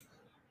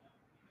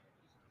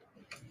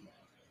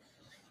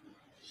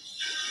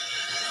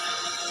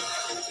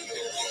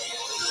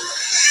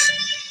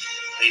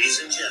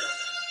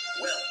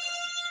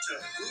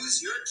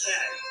is Your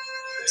Caddy,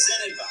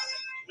 presented by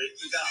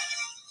Leighton Golf.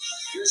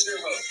 Here's your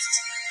hosts,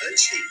 the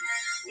Chief,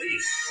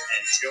 Lee,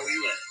 and Joey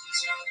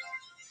Legs.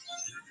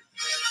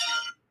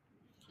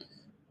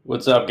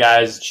 What's up,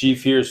 guys?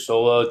 Chief here,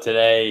 solo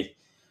today.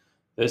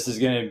 This is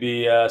going to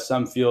be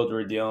some field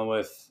we're dealing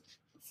with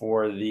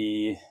for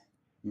the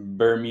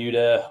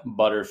Bermuda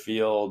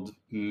Butterfield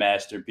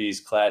Masterpiece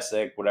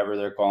Classic, whatever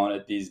they're calling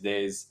it these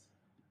days.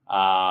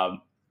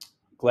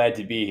 Glad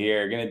to be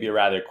here. Going to be a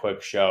rather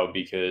quick show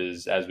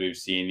because, as we've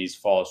seen, these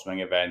fall swing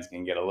events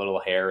can get a little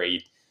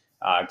hairy,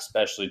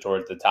 especially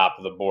towards the top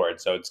of the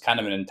board. So it's kind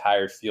of an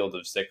entire field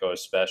of Sicko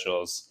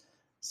Specials.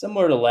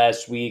 Similar to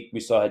last week, we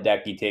saw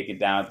Hideki take it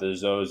down at the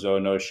Zozo.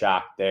 No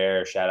shock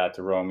there. Shout out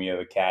to Romeo.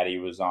 The caddy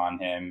was on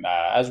him,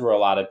 as were a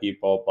lot of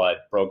people,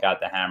 but broke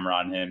out the hammer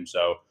on him.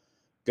 So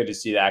good to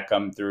see that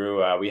come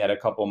through. We had a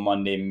couple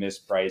Monday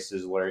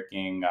misprices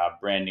lurking.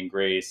 Brandon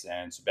Grace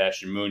and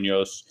Sebastian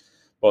Munoz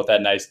both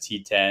had nice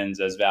T10s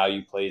as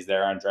value plays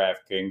there on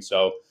Draftkings.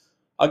 So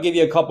I'll give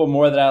you a couple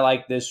more that I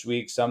like this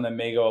week, some that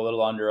may go a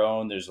little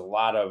under-owned. There's a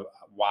lot of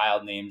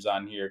wild names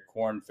on here,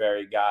 Corn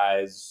Ferry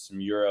guys, some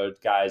Euro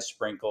guys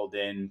sprinkled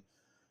in.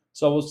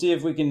 So we'll see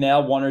if we can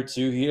nail one or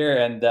two here.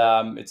 And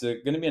it's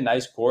going to be a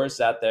nice course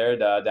out there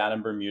down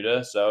in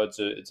Bermuda. So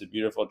it's a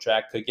beautiful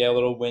track. Could get a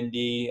little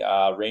windy.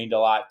 Rained a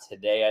lot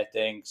today, I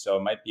think. So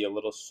it might be a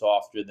little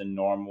softer than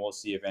normal. We'll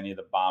see if any of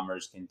the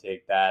bombers can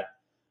take that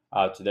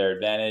to their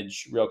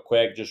advantage. Real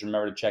quick, just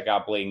remember to check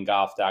out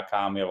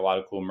BlatantGolf.com. We have a lot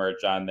of cool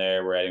merch on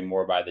there. We're adding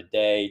more by the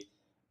day.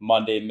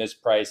 Monday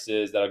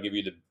misprices. That'll give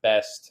you the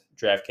best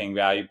DraftKings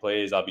value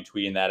plays. I'll be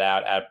tweeting that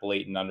out at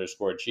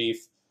Blatant_Chief.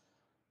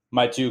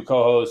 My two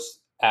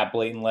co-hosts at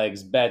Blatant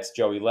Legs Bets,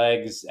 Joey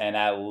Legs, and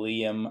at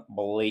Liam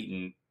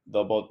Blatant.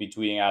 They'll both be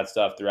tweeting out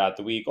stuff throughout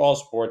the week, all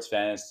sports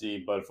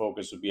fantasy, but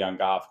focus will be on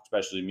golf,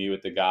 especially me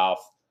with the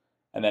golf.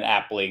 And then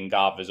at Blatant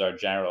Golf is our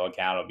general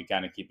account. I'll be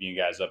kind of keeping you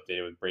guys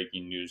updated with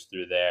breaking news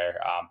through there.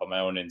 But my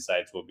own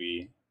insights will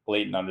be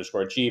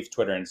Blatant_Chief,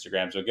 Twitter,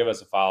 Instagram. So give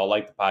us a follow.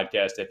 Like the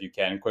podcast if you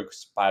can. Quick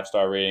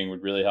 5-star rating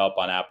would really help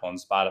on Apple and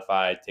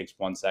Spotify. It takes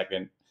 1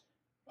 second,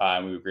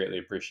 and we would greatly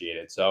appreciate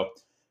it. So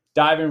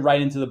diving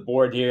right into the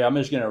board here, I'm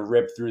just going to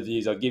rip through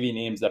these. I'll give you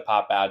names that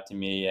pop out to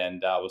me,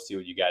 and we'll see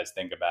what you guys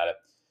think about it.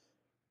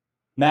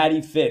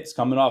 Matty Fitz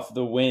coming off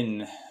the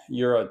win,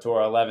 Euro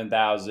Tour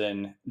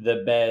 11,000.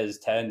 The Bez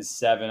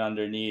 10-7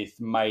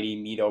 underneath.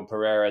 Mighty Mito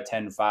Pereira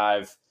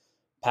 10-5.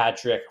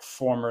 Patrick,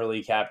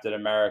 formerly Captain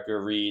America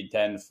Reed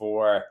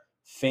 10-4.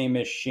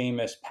 Famous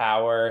Seamus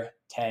Power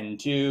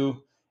 10-2.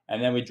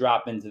 And then we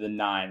drop into the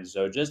 9s.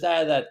 So just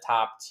out of that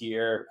top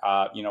tier,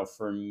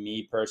 for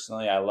me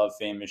personally, I love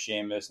Famous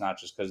Seamus, not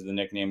just because of the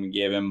nickname we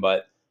gave him,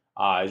 but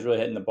he's really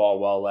hitting the ball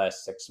well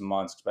last 6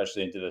 months,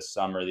 especially into the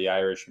summer. The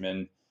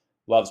Irishman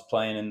loves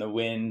playing in the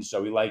wind,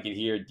 so we like it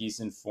here.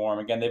 Decent form.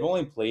 Again, they've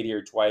only played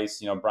here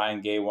twice. Brian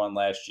Gay won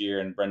last year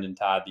and Brendan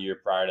Todd the year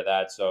prior to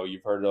that. So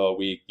you've heard it all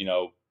week.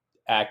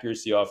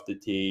 Accuracy off the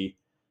tee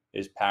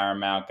is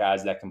paramount.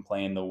 Guys that can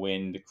play in the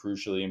wind,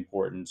 crucially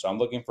important. So I'm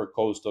looking for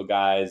coastal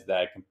guys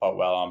that can putt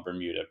well on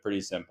Bermuda.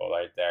 Pretty simple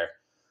right there.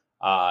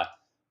 Guy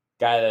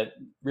that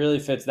really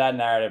fits that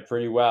narrative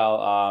pretty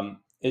well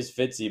is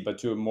Fitzy, but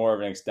to more of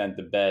an extent,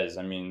 the Bez.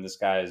 I mean, this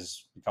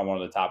guy's become one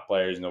of the top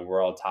players in the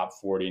world, top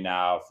 40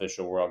 now,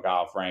 official world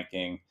golf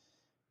ranking,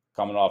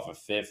 coming off a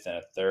 5th and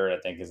a 3rd, I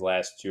think, his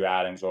last 2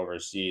 outings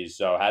overseas.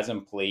 So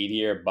hasn't played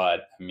here,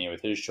 but, I mean,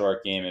 with his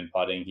short game and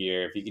putting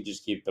here, if he can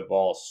just keep the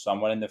ball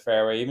somewhat in the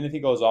fairway, even if he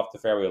goes off the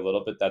fairway a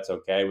little bit, that's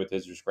okay with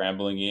his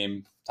scrambling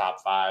game, top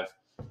 5,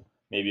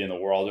 maybe in the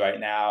world right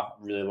now.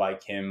 Really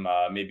like him,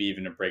 maybe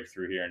even a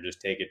breakthrough here and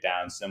just take it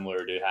down,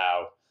 similar to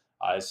how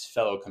his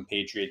fellow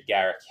compatriot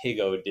Garrick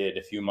Higo did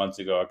a few months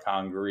ago at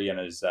Congaree on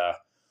his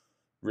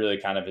really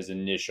kind of his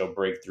initial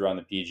breakthrough on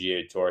the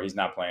PGA Tour. He's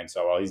not playing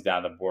so well. He's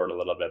down the board a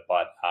little bit,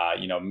 but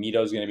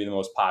Mito's going to be the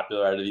most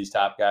popular out of these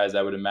top guys,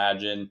 I would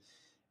imagine,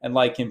 and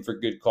like him for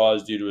good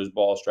cause due to his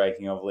ball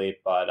striking of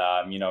late. But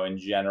in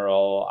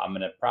general, I'm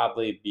going to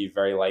probably be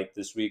very light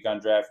this week on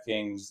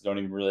DraftKings. Don't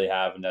even really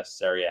have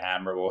necessarily a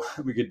hammer.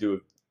 We could do a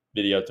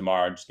video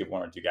tomorrow and just give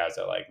 1 or 2 guys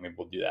I like. Maybe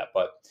we'll do that,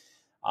 but.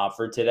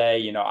 For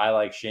today, I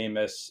like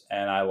Seamus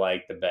and I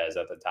like the Bez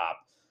at the top.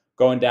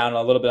 Going down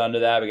a little bit under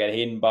that, we got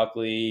Hayden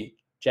Buckley,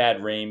 Chad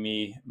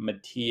Ramey,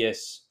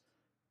 Matthias,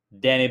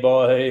 Danny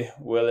Boy,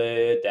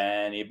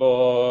 Danny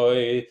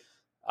Boy,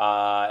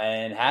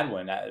 and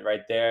Hadwin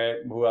right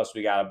there. Who else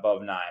we got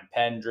above 9?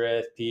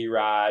 Pendrith, P.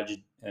 Raj,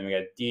 and we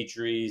got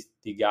Dietrich,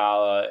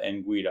 Digala,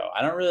 and Guido.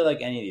 I don't really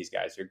like any of these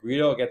guys here.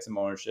 Guido gets some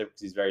ownership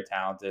because he's very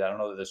talented. I don't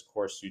know that this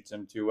course suits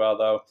him too well,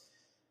 though.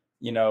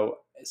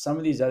 Some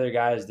of these other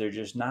guys,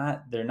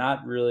 they're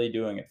not really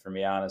doing it for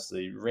me,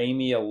 honestly.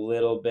 Ramey a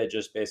little bit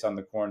just based on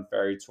the Corn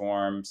Ferry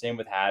Tour. Same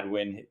with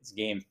Hadwin. His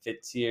game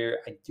fits here.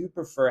 I do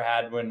prefer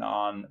Hadwin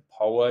on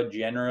POA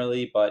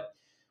generally, but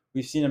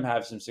we've seen him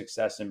have some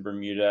success in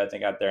Bermuda. I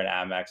think out there in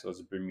Amex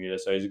was Bermuda.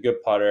 So he's a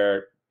good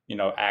putter,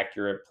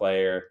 accurate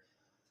player.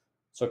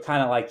 So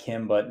kind of like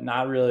him, but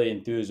not really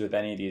enthused with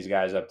any of these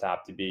guys up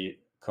top, to be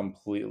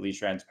completely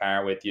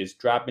transparent with you. Is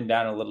dropping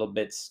down a little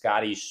bit.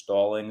 Scotty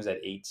Stallings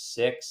at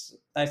 8-6.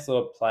 Nice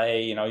little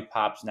play. You know, he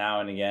pops now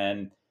and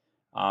again.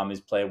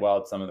 He's played well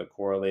at some of the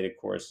correlated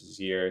courses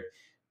here.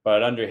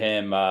 But under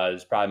him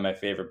is probably my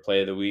favorite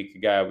play of the week. A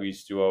guy we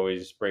used to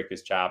always break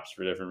his chops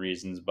for different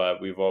reasons,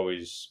 but we've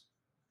always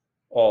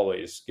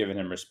given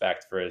him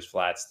respect for his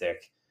flat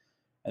stick.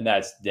 And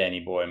that's Danny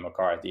Boy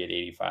McCarthy at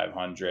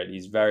 8,500.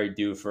 He's very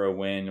due for a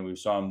win. We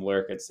saw him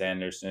lurk at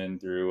Sanderson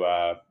through,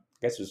 I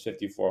guess it was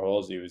 54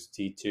 holes. He was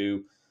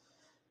T2.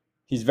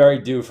 He's very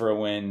due for a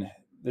win.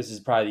 This is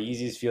probably the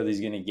easiest field he's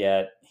going to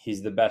get.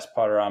 He's the best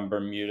putter on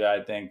Bermuda,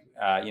 I think.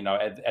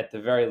 At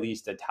the very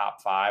least, a top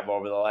 5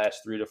 over the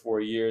last 3 to 4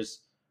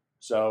 years.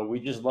 So we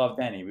just love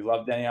Denny. We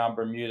love Denny on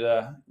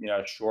Bermuda. You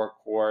know, short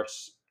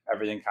course.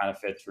 Everything kind of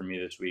fits for me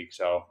this week.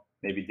 So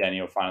maybe Denny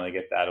will finally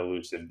get that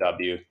elusive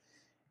W.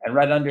 And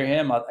right under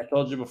him, I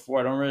told you before,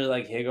 I don't really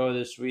like Higo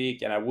this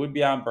week, and I would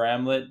be on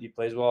Bramlett. He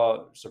plays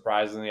well,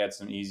 surprisingly, at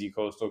some easy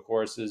coastal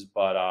courses,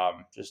 but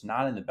just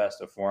not in the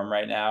best of form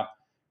right now.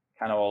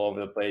 Kind of all over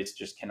the place,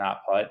 just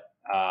cannot putt.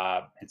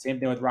 And same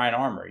thing with Ryan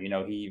Armour. You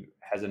know, he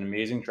has an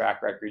amazing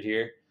track record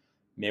here.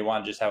 May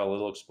want to just have a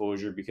little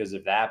exposure because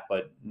of that,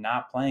 but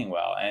not playing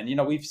well. And, you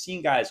know, we've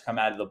seen guys come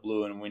out of the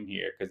blue and win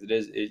here because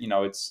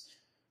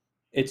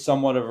it's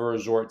somewhat of a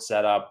resort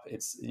setup.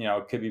 It's, you know,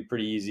 it could be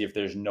pretty easy if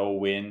there's no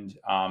wind.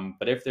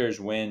 But if there's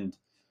wind,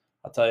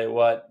 I'll tell you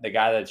what, the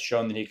guy that's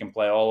shown that he can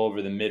play all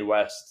over the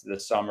Midwest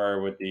this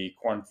summer with the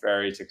Korn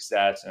Ferry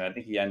success, and I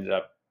think he ended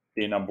up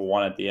being number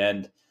 1 at the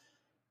end,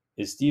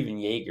 is Steven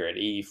Yeager at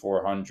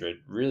 8,400.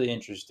 Really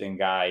interesting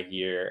guy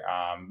here.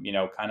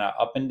 Kind of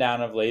up and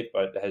down of late,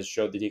 but has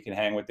showed that he can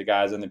hang with the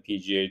guys on the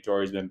PGA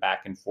Tour. He's been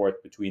back and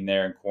forth between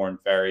there and Korn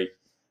Ferry.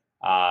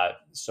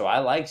 So I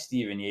like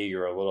Steven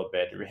Yeager a little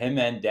bit. Him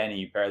and Denny,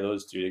 you pair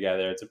those two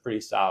together, it's a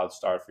pretty solid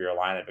start for your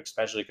lineup,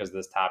 especially because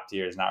this top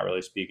tier is not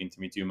really speaking to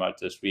me too much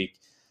this week.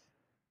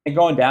 And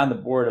going down the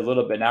board a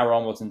little bit, now we're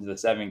almost into the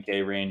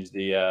 7K range,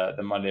 the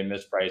Monday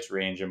misprice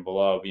range and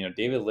below. But, you know,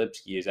 David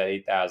Lipsky is at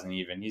 8,000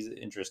 even. He's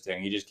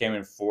interesting. He just came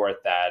in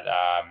 4th at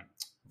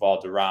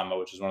Valderrama,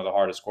 which is one of the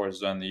hardest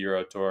courses on the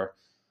Euro Tour.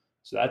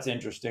 So that's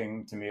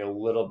interesting to me a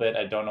little bit.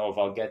 I don't know if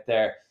I'll get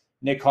there.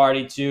 Nick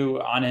Hardy, too,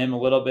 on him a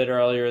little bit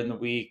earlier in the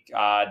week,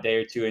 a day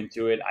or two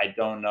into it. I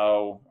don't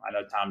know. I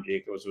know Tom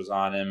Jacobs was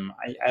on him.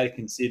 I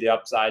can see the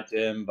upside to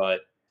him,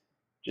 but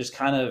just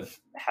kind of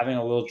having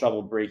a little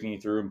trouble breaking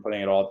through and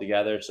putting it all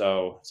together.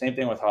 So same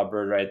thing with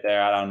Hubbard right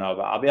there. I don't know,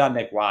 but I'll be on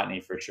Nick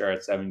Watney for sure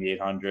at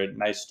 7,800.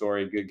 Nice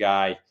story, good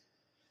guy.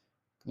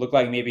 Looked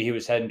like maybe he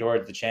was heading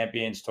towards the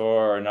Champions Tour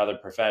or another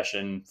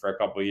profession for a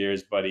couple of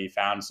years, but he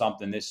found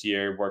something this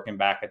year, working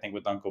back, I think,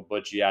 with Uncle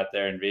Butchie out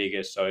there in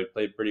Vegas. So he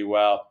played pretty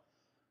well.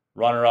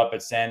 Runner-up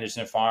at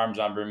Sanderson Farms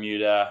on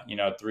Bermuda,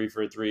 3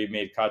 for 3,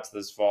 made cuts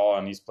this fall,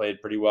 and he's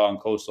played pretty well on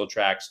coastal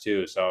tracks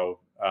too. So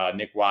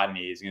Nick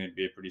Watney is going to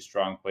be a pretty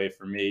strong play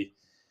for me.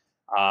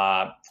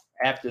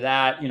 After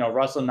that,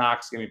 Russell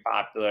Knox is going to be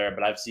popular,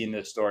 but I've seen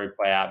this story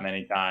play out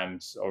many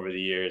times over the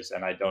years,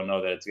 and I don't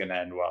know that it's going to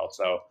end well.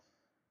 So,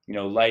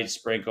 light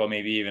sprinkle,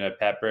 maybe even a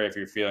pepper if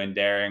you're feeling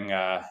daring,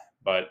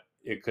 but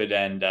it could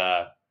end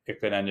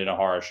in a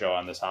horror show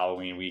on this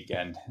Halloween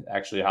weekend.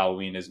 Actually,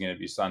 Halloween is going to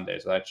be Sunday,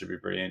 so that should be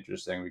pretty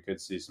interesting. We could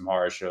see some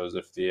horror shows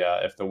if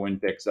the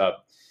wind picks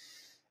up.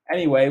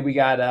 Anyway, we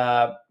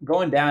got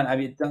going down. I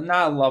mean, I'm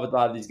not in love with a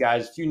lot of these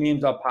guys. A few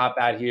names I'll pop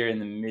out here in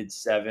the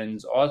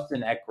mid-7s.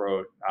 Austin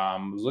Eckroat,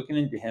 was looking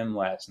into him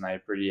last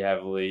night pretty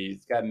heavily.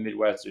 He's got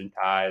Midwestern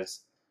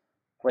ties.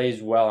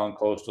 Plays well on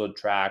coastal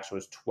tracks,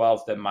 was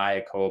 12th at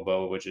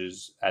Mayakoba, which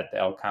is at the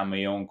El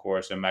Camion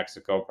course in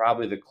Mexico,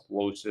 probably the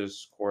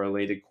closest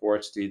correlated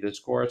course to this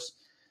course.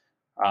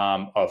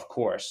 Of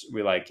course,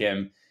 we like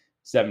him,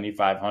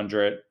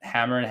 7,500.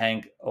 Hammer and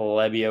Hank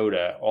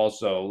Lebioda,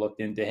 also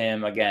looked into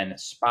him. Again,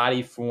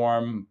 spotty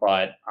form,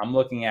 but I'm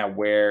looking at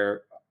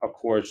where a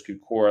course could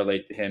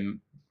correlate to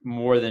him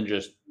more than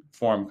just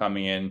form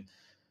coming in.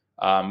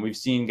 We've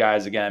seen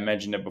guys, again, I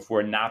mentioned it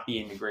before, not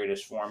be in the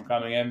greatest form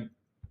coming in.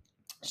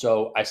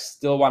 So I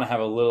still want to have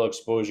a little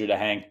exposure to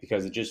Hank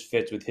because it just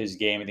fits with his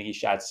game. I think he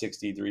shot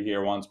 63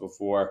 here once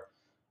before.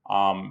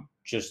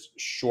 Just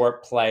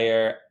short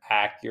player,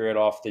 accurate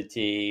off the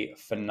tee,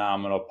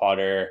 phenomenal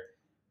putter,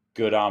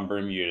 good on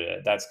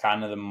Bermuda. That's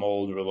kind of the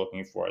mold we're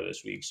looking for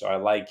this week. So I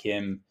like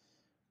him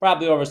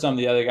probably over some of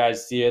the other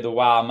guys here. The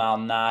Wild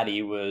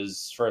Malnati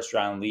was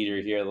first-round leader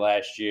here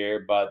last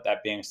year, but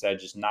that being said,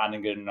 just not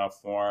in good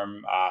enough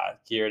form.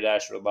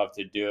 Kiradesh would love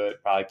to do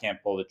it. Probably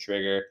can't pull the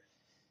trigger.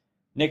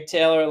 Nick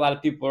Taylor, a lot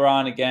of people are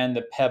on, again,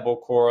 the Pebble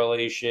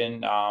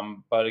correlation.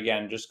 But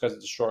again, just because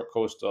it's a short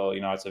coastal,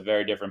 it's a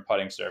very different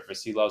putting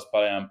surface. He loves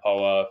putting on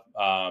POA.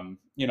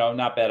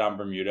 Not bad on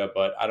Bermuda,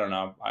 but I don't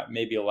know.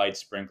 Maybe a light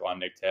sprinkle on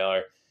Nick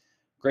Taylor.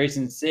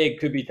 Grayson Sig,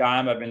 could be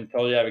time. I've been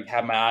told you I've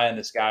had my eye on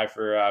this guy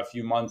for a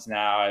few months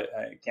now. I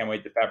can't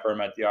wait to pepper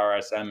him at the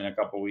RSM in a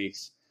couple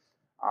weeks.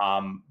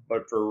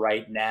 But for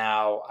right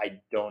now, I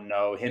don't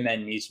know. Him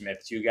and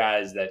Neesmith, two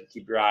guys that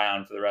keep your eye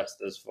on for the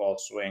rest of this fall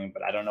swing.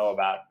 But I don't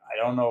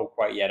know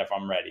quite yet if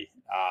I'm ready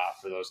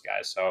for those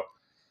guys. So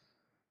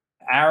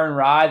Aaron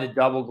Rye, the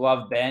double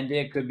glove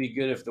bandit, could be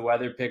good if the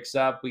weather picks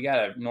up. We got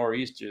a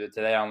nor'easter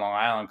today on Long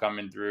Island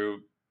coming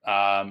through.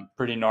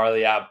 Pretty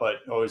gnarly out, but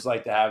always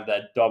like to have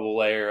that double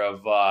layer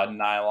of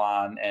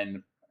nylon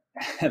and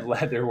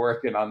leather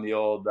working on the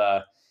old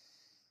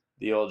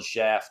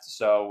shaft.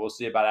 So we'll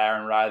see about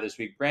Aaron Rye this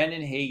week.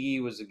 Brandon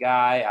Hagee was a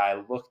guy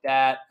I looked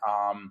at.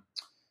 I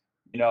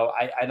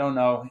don't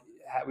know.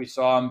 We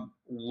saw him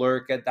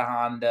lurk at the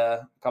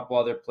Honda, a couple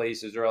other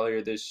places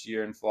earlier this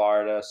year in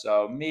Florida.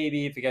 So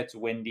maybe if it gets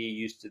windy,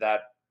 used to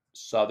that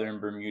southern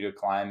Bermuda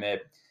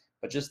climate,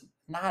 but just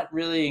not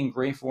really in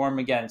great form.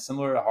 Again,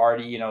 similar to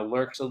Hardy,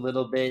 lurks a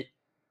little bit,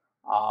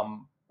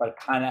 but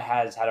kind of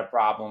has had a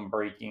problem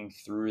breaking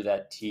through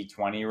that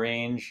T20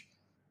 range.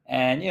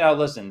 And,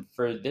 listen,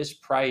 for this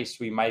price,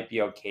 we might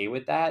be okay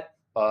with that.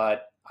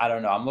 But I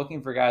don't know. I'm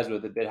looking for guys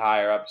with a bit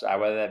higher upside,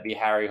 whether that be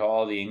Harry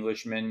Hall, the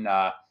Englishman.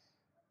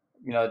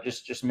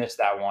 Just missed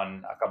that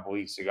one a couple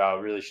weeks ago.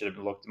 Really should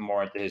have looked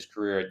more into his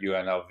career at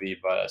UNLV,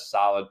 but a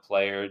solid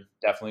player.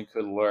 Definitely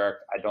could lurk.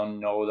 I don't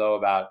know, though,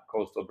 about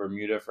Coastal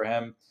Bermuda for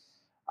him.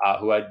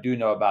 Who I do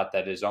know about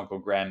that is Uncle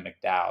Graham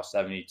McDowell,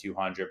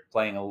 7,200,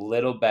 playing a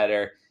little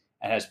better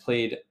and has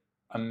played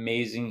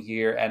amazing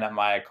here and at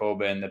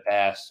Mayakoba in the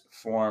past,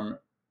 form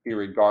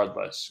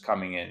irregardless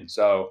coming in.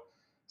 So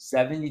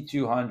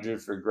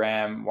 7,200 for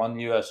Graham, won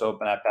the U.S.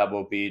 Open at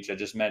Pebble Beach. I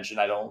just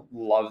mentioned I don't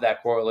love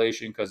that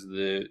correlation because of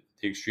the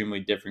extremely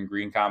different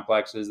green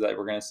complexes that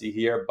we're going to see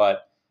here,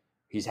 but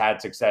he's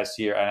had success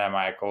here and at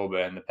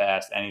Mayakoba in the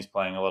past, and he's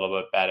playing a little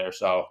bit better.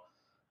 So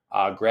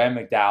Graham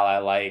McDowell, I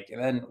like.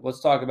 And then let's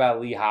talk about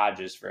Lee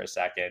Hodges for a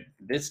second.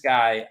 This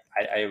guy,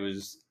 I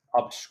was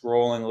up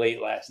scrolling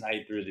late last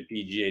night through the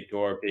PGA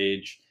Tour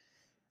page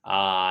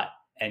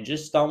and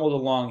just stumbled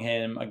along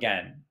him.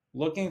 Again,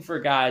 looking for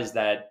guys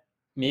that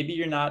maybe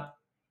you're not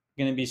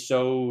going to be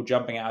so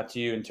jumping out to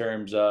you in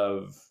terms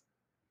of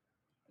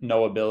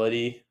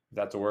knowability, if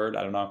that's a word.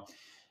 I don't know.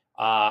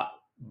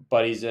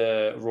 But he's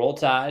a Roll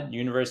Tide,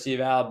 University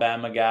of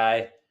Alabama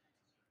guy.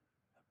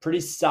 Pretty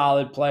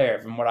solid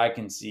player from what I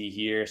can see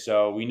here.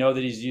 So we know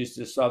that he's used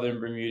to Southern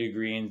Bermuda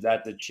greens.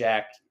 That's a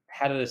check.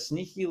 Had a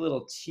sneaky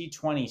little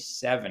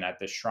T27 at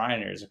the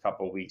Shriners a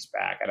couple weeks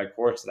back at a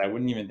course that I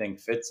wouldn't even think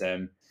fits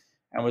him.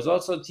 And was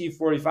also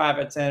T45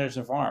 at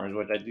Sanderson Farms,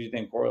 which I do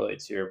think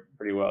correlates here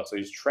pretty well. So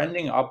he's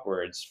trending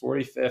upwards,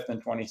 45th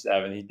and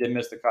 27th. He did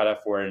miss the cut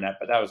at 4 net,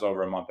 but that was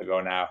over a month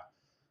ago now.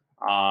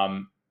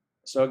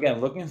 So again,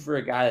 looking for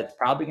a guy that's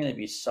probably going to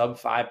be sub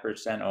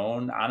 5%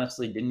 owned.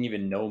 Honestly, didn't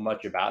even know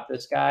much about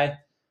this guy.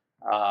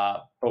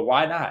 But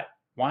why not?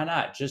 Why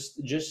not?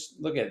 Just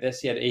look at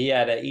this. He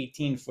had an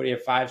 18-foot, he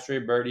had 5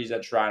 straight birdies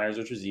at Shriners,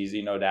 which was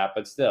easy, no doubt.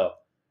 But still,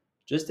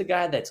 just a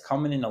guy that's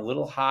coming in a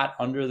little hot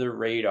under the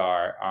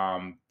radar.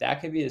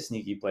 That could be a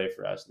sneaky play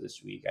for us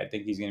this week. I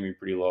think he's going to be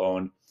pretty low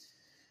owned.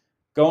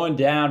 Going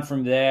down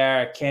from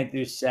there, can't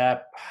do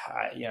Sepp.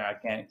 I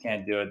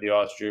can't do it. The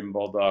Austrian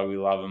Bulldog, we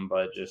love him,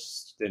 but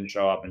just didn't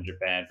show up in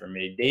Japan for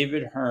me.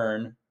 David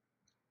Hearn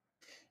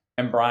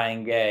and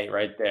Brian Gay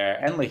right there,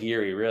 and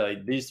Lahiri.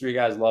 Really, these 3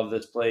 guys love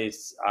this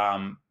place.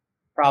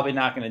 Probably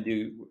not going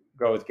to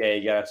go with Gay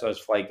again. So his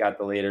flight got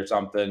delayed or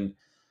something.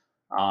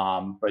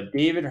 But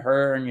David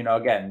Hearn,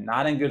 again,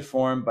 not in good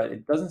form, but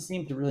it doesn't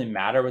seem to really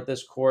matter with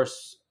this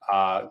course.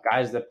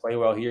 Guys that play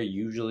well here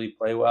usually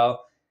play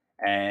well.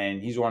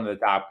 And he's one of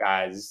the top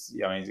guys.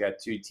 He's got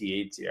 2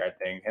 T8s here,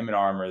 I think. Him and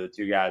Armour, the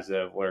 2 guys that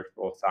have lurked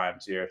both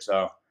times here.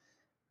 So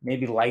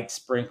maybe light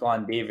sprinkle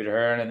on David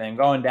Hearn. And then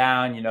going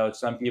down,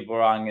 some people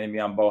are going to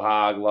be on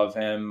Bohag. Love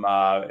him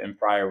in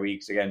prior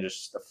weeks. Again,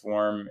 just the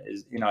form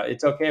is,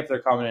 it's okay if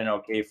they're coming in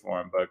okay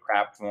form, but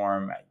crap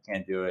form, I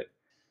can't do it.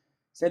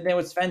 Same thing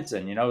with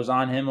Svensson. Was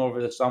on him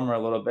over the summer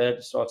a little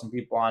bit. Saw some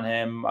people on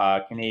him,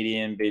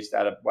 Canadian, based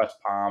out of West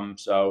Palm.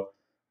 So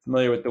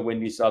familiar with the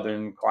windy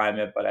southern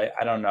climate, but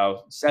I don't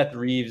know. Seth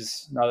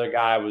Reeves, another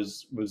guy,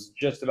 was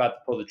just about to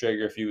pull the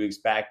trigger a few weeks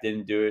back,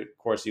 didn't do it. Of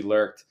course, he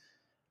lurked.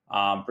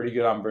 Pretty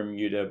good on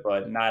Bermuda,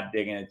 but not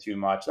digging it too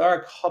much. There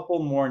are a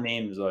couple more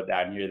names, though,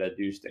 down here that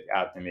do stick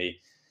out to me.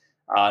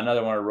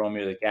 Another one of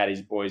Romeo the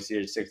Caddy's boys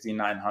here,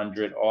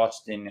 6,900,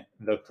 Austin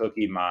the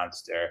Cookie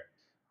Monster.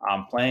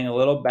 Playing a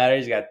little better.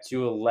 He's got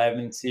 2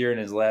 11s here in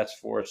his last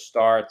 4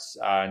 starts.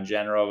 In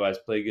general, but has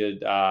played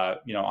good,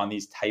 on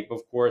these type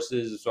of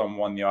courses. So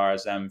won the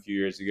RSM a few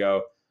years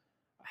ago.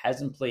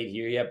 Hasn't played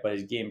here yet, but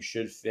his game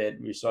should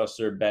fit. We saw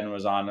Sir Ben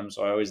was on him,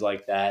 so I always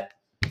like that.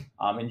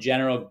 In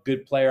general,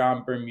 good player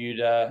on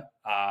Bermuda.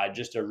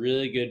 Just a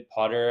really good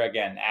putter.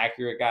 Again,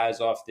 accurate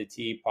guys off the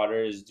tee.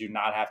 Putters do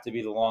not have to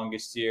be the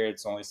longest here.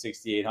 It's only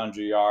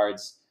 6,800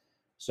 yards.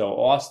 So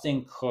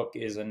Austin Cook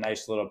is a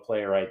nice little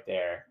play right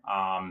there.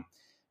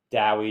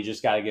 Dowie,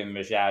 just got to give him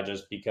a shout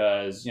just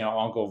because,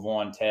 Uncle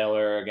Vaughn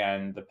Taylor,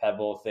 again, the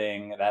Pebble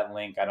thing, that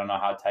link, I don't know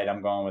how tight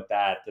I'm going with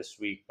that this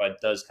week, but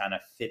it does kind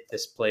of fit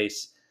this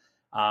place.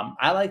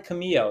 I like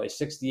Camillo at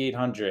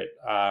 6,800.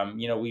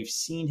 We've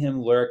seen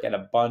him lurk at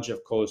a bunch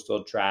of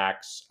coastal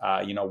tracks,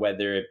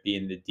 whether it be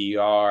in the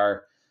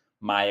DR,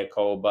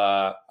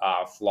 Mayakoba,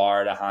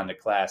 Florida, Honda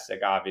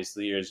Classic,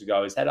 obviously, years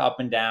ago. He's had up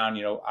and down,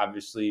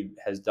 obviously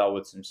has dealt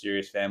with some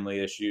serious family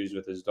issues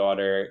with his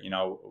daughter.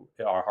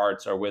 Our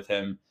hearts are with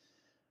him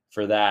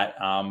for that.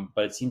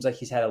 But it seems like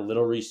he's had a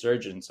little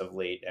resurgence of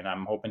late, and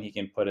I'm hoping he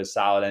can put a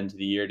solid end to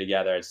the year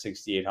together at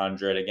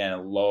 6,800. Again,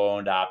 a low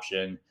owned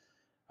option.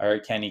 I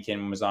heard Kenny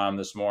Kim was on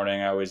this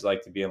morning. I always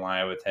like to be in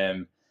line with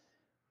him,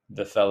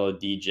 the fellow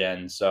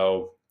DGen.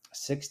 So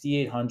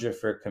 6,800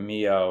 for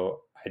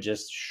Camillo. I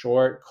just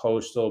short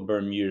coastal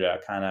Bermuda,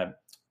 kind of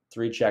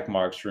 3 check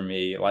marks for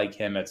me. Like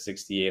him at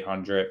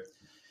 6,800.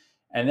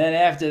 And then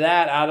after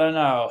that, I don't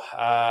know.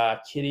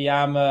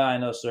 Kitayama, I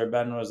know Sir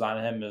Ben was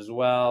on him as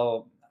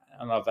well. I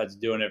don't know if that's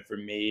doing it for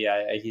me.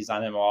 He's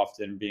on him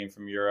often, being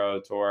from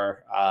Euro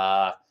Tour.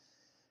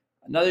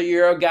 Another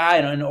Euro guy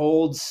and an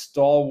old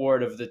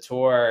stalwart of the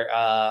tour,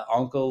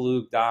 Uncle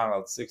Luke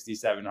Donald,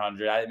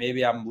 6,700.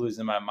 Maybe I'm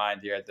losing my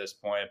mind here at this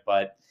point,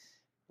 but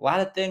a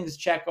lot of things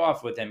check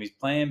off with him. He's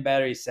playing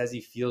better. He says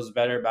he feels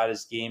better about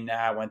his game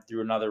now. Went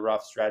through another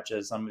rough stretch,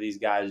 as some of these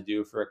guys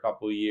do, for a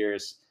couple of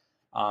years.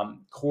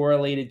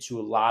 Correlated to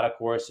a lot of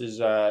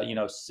courses,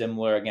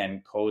 similar,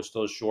 again,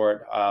 coastal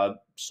short.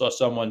 Saw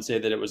someone say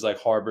that it was like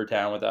Harbor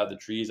Town without the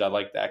trees. I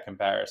like that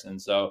comparison.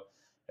 So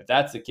if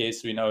that's the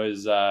case, we know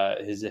his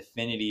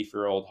affinity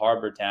for old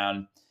Harbor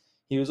Town.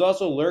 He was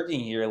also lurking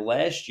here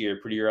last year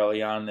pretty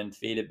early on, and then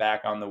faded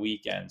back on the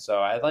weekend. So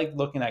I like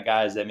looking at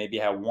guys that maybe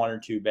had 1 or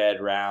 2 bad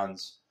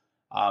rounds,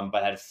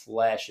 but had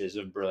flashes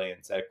of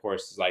brilliance at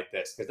courses like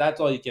this, because that's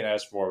all you can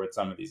ask for with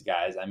some of these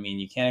guys. I mean,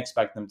 you can't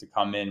expect them to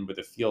come in with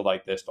a field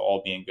like this to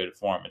all be in good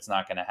form. It's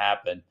not going to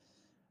happen.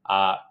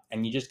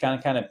 And you just kind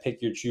of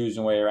pick your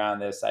choosing way around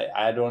this.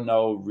 I don't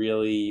know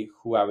really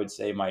who I would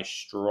say my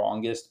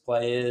strongest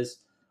play is.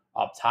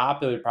 Up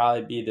top, it would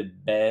probably be the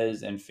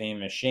Bez and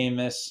famous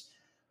Seamus.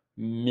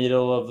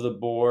 Middle of the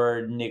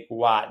board, Nick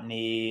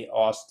Watney,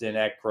 Austin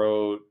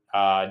Eckroat.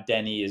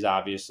 Denny is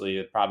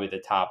obviously probably the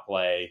top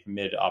play,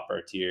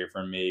 mid-upper tier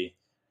for me.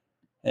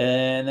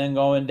 And then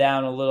going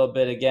down a little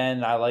bit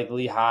again, I like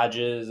Lee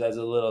Hodges as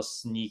a little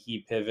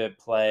sneaky pivot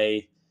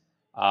play.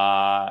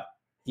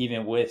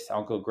 Even with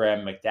Uncle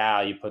Graham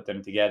McDowell, you put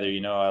them together.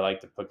 I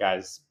like to put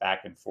guys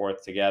back and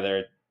forth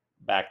together,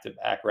 back to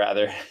back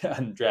rather,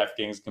 on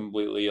DraftKings.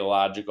 Completely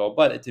illogical.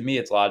 But to me,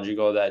 it's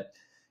logical that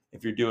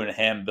if you're doing a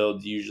ham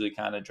build, you usually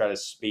kind of try to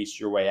space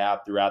your way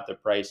out throughout the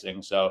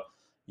pricing. So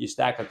you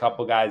stack a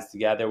couple guys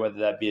together, whether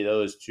that be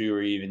those two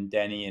or even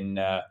Denny and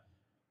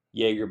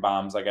Jaeger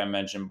bombs, like I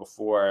mentioned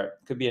before.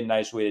 It could be a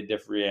nice way to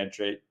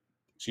differentiate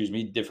your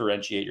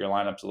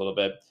lineups a little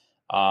bit.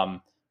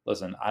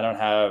 Listen, I don't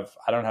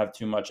have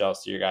too much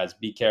else here, guys.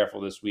 Be careful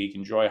this week.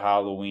 Enjoy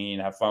Halloween.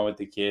 Have fun with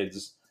the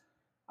kids.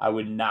 I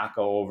would not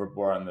go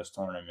overboard on this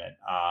tournament.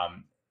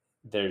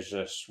 There's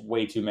just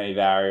way too many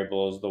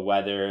variables, the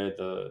weather,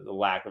 the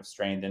lack of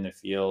strength in the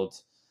field.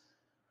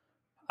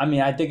 I mean,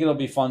 I think it'll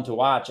be fun to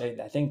watch.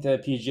 I think the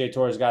PGA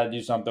Tour has got to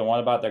do something. One,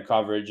 about their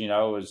coverage,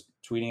 was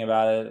tweeting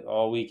about it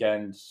all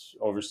weekend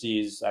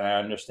overseas. And I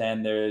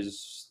understand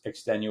there's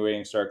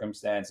extenuating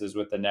circumstances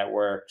with the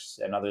networks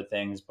and other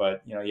things,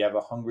 but, you have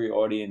a hungry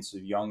audience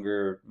of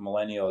younger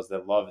millennials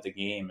that love the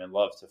game and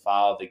love to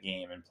follow the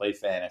game and play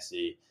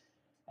fantasy.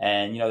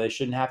 And, they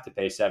shouldn't have to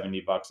pay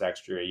 $70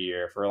 extra a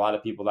year. For a lot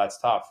of people, that's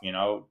tough. It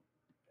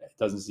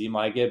doesn't seem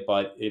like it,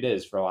 but it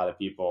is for a lot of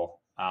people,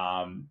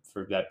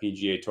 for that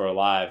PGA Tour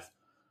Live,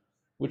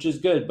 which is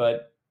good.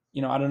 But,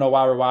 I don't know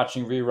why we're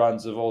watching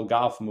reruns of old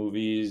golf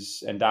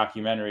movies and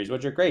documentaries,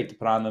 which are great to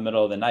put on in the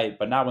middle of the night,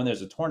 but not when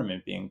there's a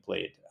tournament being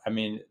played. I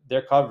mean,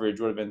 their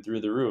coverage would have been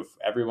through the roof.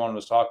 Everyone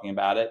was talking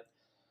about it.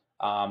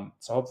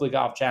 So hopefully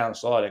Golf Channel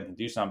saw it and can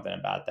do something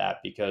about that,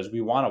 because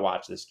we want to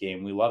watch this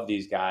game. We love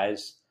these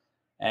guys.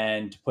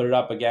 And to put it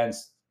up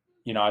against,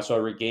 I saw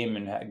Rick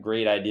Gaiman had a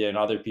great idea, and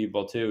other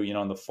people too,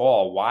 in the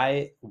fall.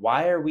 Why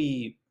are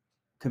we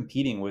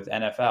competing with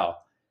NFL?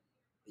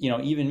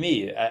 Even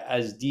me,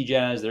 as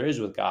degen as there is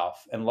with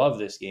golf, and love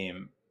this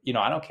game,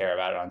 I don't care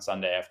about it on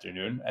Sunday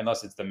afternoon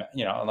unless it's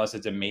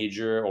a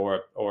major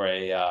or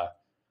a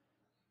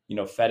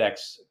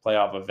FedEx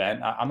playoff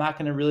event. I'm not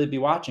going to really be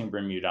watching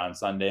Bermuda on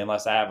Sunday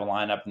unless I have a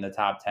lineup in the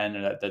top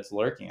 10 that's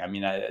lurking. I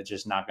mean, I'm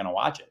just not going to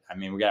watch it. I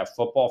mean, we got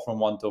football from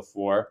 1 till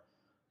 4.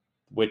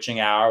 Witching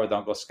hour with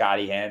Uncle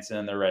Scotty Hansen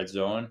in the red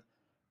zone.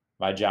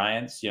 My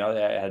Giants, they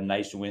had a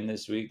nice win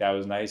this week. That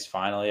was nice,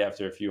 finally,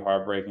 after a few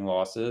heartbreaking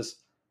losses.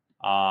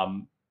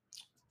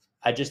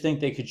 I just think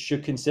they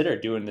should consider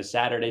doing the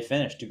Saturday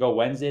finish, to go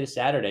Wednesday to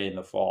Saturday in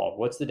the fall.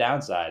 What's the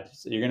downside?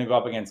 So you're going to go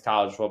up against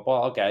college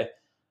football. Okay,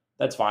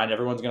 that's fine.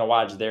 Everyone's going to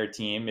watch their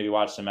team, maybe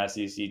watch some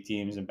SEC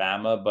teams in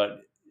Bama,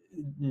 but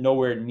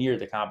nowhere near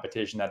the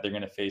competition that they're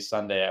going to face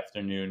Sunday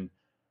afternoon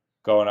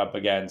going up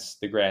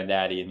against the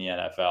granddaddy in the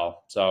NFL.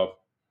 So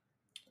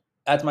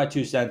that's my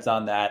 2 cents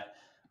on that.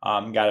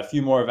 Got a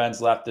few more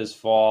events left this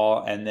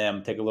fall, and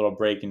then take a little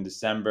break in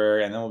December,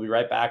 and then we'll be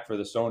right back for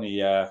the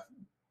Sony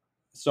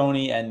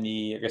Sony and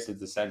I guess it's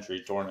the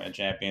Century Tournament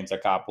champions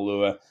at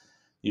Kapalua.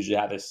 Usually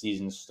how the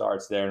season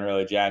starts there in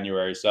early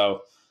January.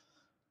 So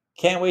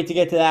can't wait to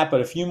get to that,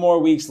 but a few more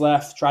weeks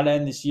left. Try to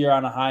end this year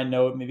on a high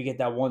note. Maybe get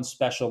that one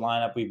special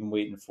lineup we've been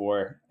waiting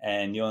for.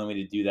 And the only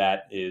way to do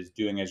that is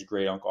doing as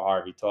great Uncle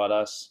Harvey taught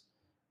us,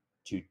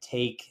 to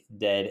take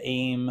dead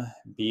aim,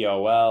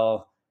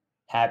 BOL.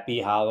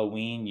 Happy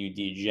Halloween, you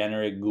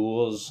degenerate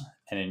ghouls,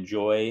 and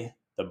enjoy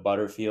the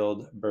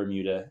Butterfield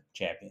Bermuda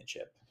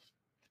Championship.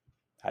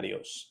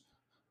 Adios.